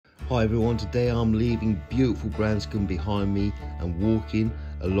Hi everyone, today I'm leaving beautiful Branscombe behind me and walking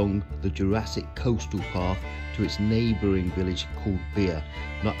along the Jurassic coastal path to its neighbouring village called Beer.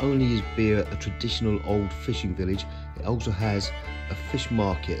 Not only is Beer a traditional old fishing village, it also has a fish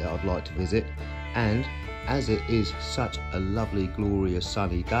market that I'd like to visit, and as it is such a lovely, glorious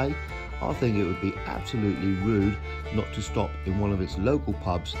sunny day, I think it would be absolutely rude not to stop in one of its local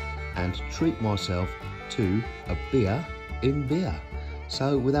pubs and treat myself to a beer in Beer.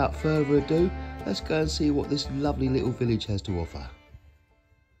 So without further ado, let's go and see what this lovely little village has to offer.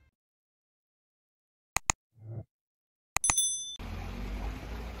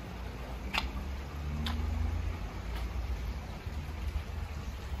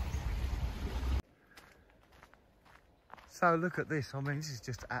 So look at this, I mean this is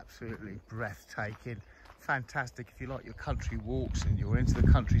just absolutely breathtaking, fantastic if you like your country walks and you're into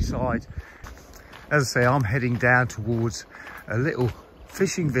the countryside. As I say, I'm heading down towards a little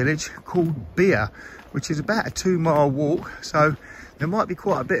fishing village called Beer, which is about a 2-mile walk, so there might be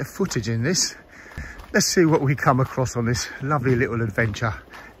quite a bit of footage in this. Let's see what we come across on this lovely little adventure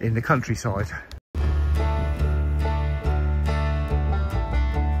in the countryside.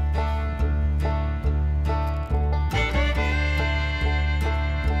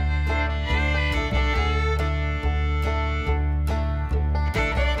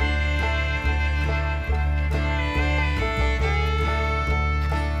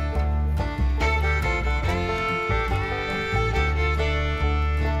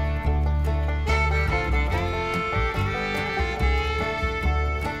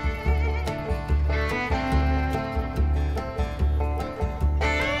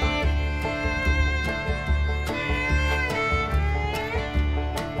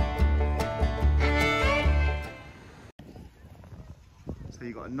 So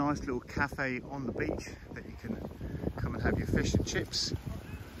you've got a nice little cafe on the beach that you can come and have your fish and chips.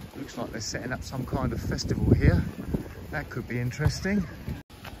 Looks like they're setting up some kind of festival here. That could be interesting.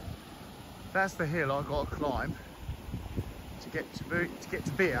 That's the hill I've got to climb to get to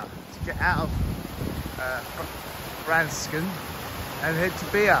Beer, to get out of Branscombe and head to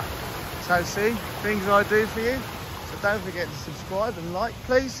Beer. So see, things I do for you. So don't forget to subscribe and like,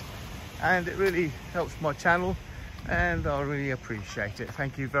 please. And it really helps my channel, and I really appreciate it.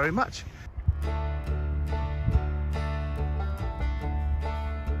 Thank you very much.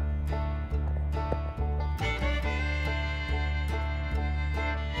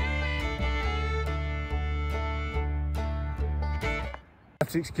 Have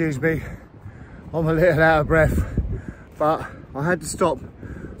to excuse me, I'm a little out of breath, but I had to stop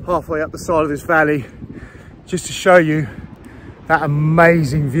halfway up the side of this valley just to show you that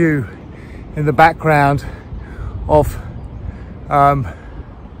amazing view in the background of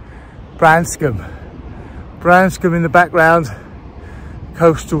Branscombe. Branscombe in the background,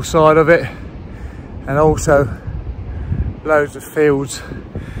 coastal side of it, and also loads of fields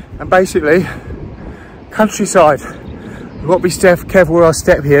and basically countryside. I've got to be careful where I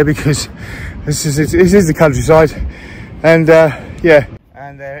step here because this is the countryside, and yeah,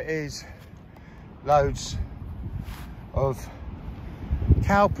 and there is loads of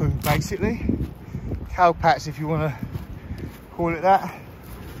cow poo, basically cow pats if you want to call it that.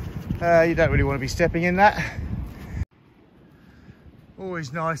 You don't really want to be stepping in that.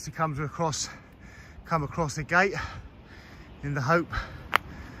 Always nice to come across a gate in the hope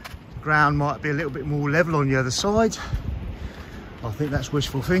the ground might be a little bit more level on the other side. I think that's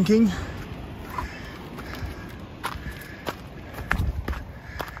wishful thinking.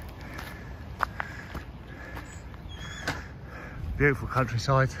 Beautiful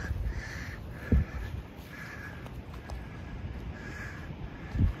countryside.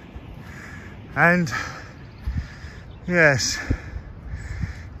 And yes,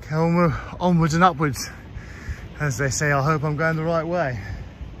 onwards and upwards, as they say. I hope I'm going the right way.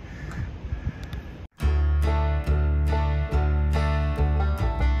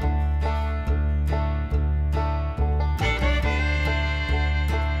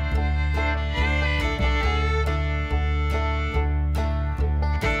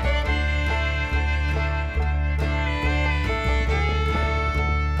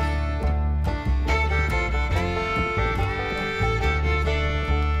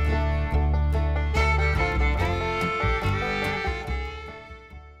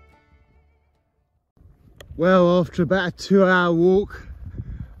 Well, after about a 2-hour walk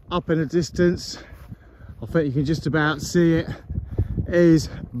up in the distance, I think you can just about see it, is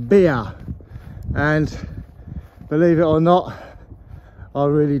Beer. And believe it or not, I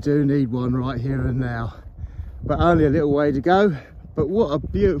really do need one right here and now. But only a little way to go. But what a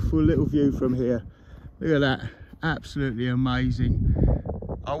beautiful little view from here. Look at that, absolutely amazing.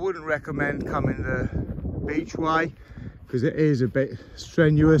 I wouldn't recommend coming the beach way because it is a bit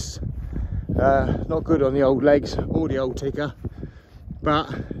strenuous, not good on the old legs or the old ticker, but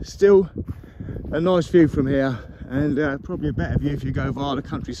still a nice view from here, and probably a better view if you go via the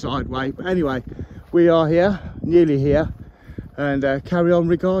countryside way. But anyway, we are here, nearly here, and carry on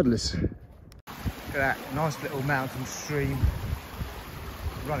regardless. Look at that nice little mountain stream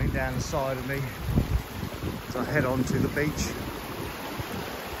running down the side of me as I head on to the beach.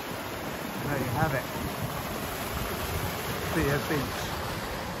 There you have it, Beer Beach.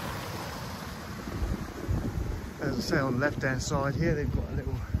 As I say, on the left hand side here they've got a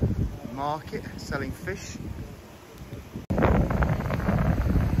little market selling fish.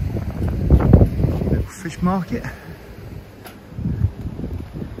 Little fish market.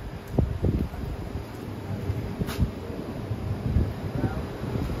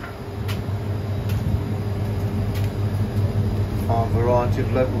 Fine variety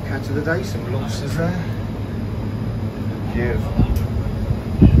of local catch of the day, some lobsters there. Beautiful.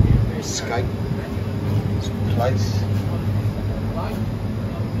 Skate. Some plaice.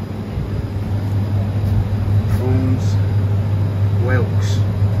 Prawns. Whelks.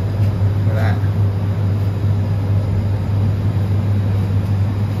 Look at that.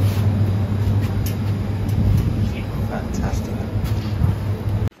 Fantastic.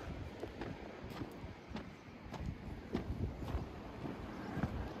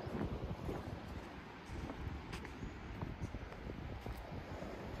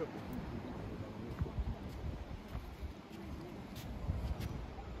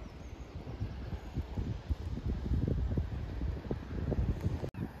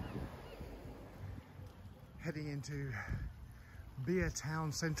 Heading into Beer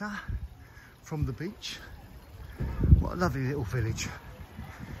Town Centre from the beach. What a lovely little village.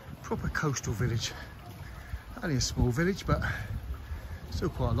 Proper coastal village. Only a small village, but still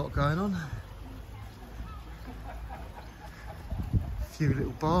quite a lot going on. A few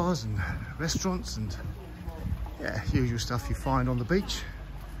little bars and restaurants and yeah, usual stuff you find on the beach.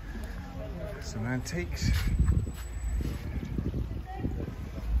 Some antiques.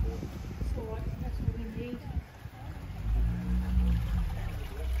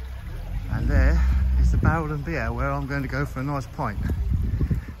 And there is the Barrel and Beer, where I'm going to go for a nice pint,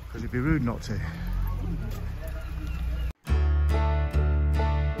 because it'd be rude not to.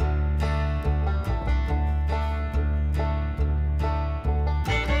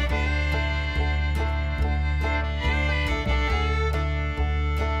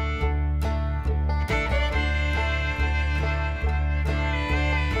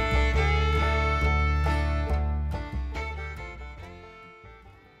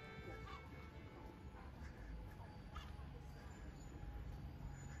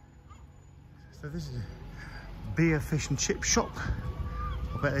 So this is a beer fish and chip shop.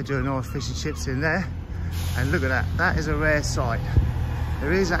 I bet they do nice fish and chips in there. And look at that, that is a rare sight.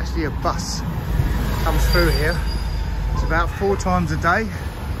 There is actually a bus that comes through here. It's about 4 times a day.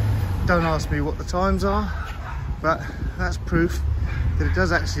 Don't ask me what the times are, but that's proof that it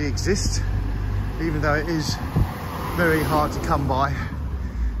does actually exist, even though it is very hard to come by.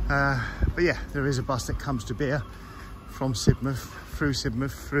 But yeah, there is a bus that comes to Beer from Sidmouth,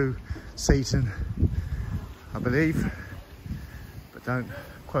 through Seaton, I believe, but don't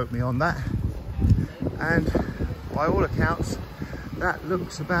quote me on that. And by all accounts, that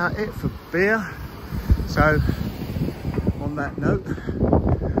looks about it for Beer. So on that note,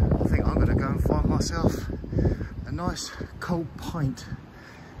 I think I'm going to go and find myself a nice cold pint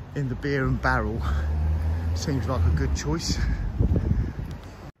in the Beer and Barrel. Seems like a good choice.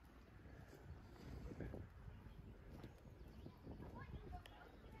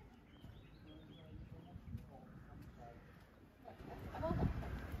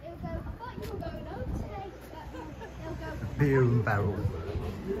 Beer and Barrel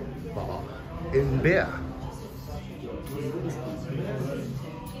bar in Beer.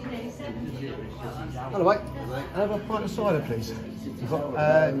 Hello mate, have a pint of cider please. You've got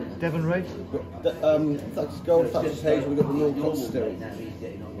Devon Red? That's Gold, that's Haze, we've got the Northcott Still.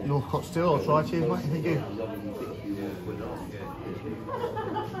 Northcott Still, I'll try. Cheers mate, thank you.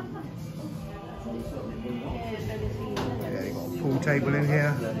 Yeah, you've got a pool table in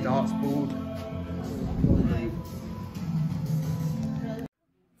here, darts board.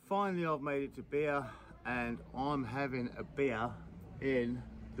 Finally I've made it to Beer, and I'm having a beer in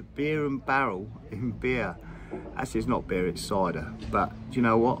the Beer and Barrel in Beer. Actually it's not beer, it's cider, but do you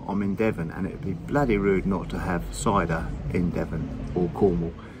know what, I'm in Devon and it'd be bloody rude not to have cider in Devon or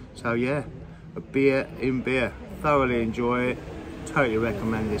Cornwall. So yeah, a beer in Beer. Thoroughly enjoy it, totally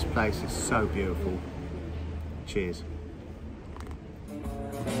recommend this place, it's so beautiful. Cheers.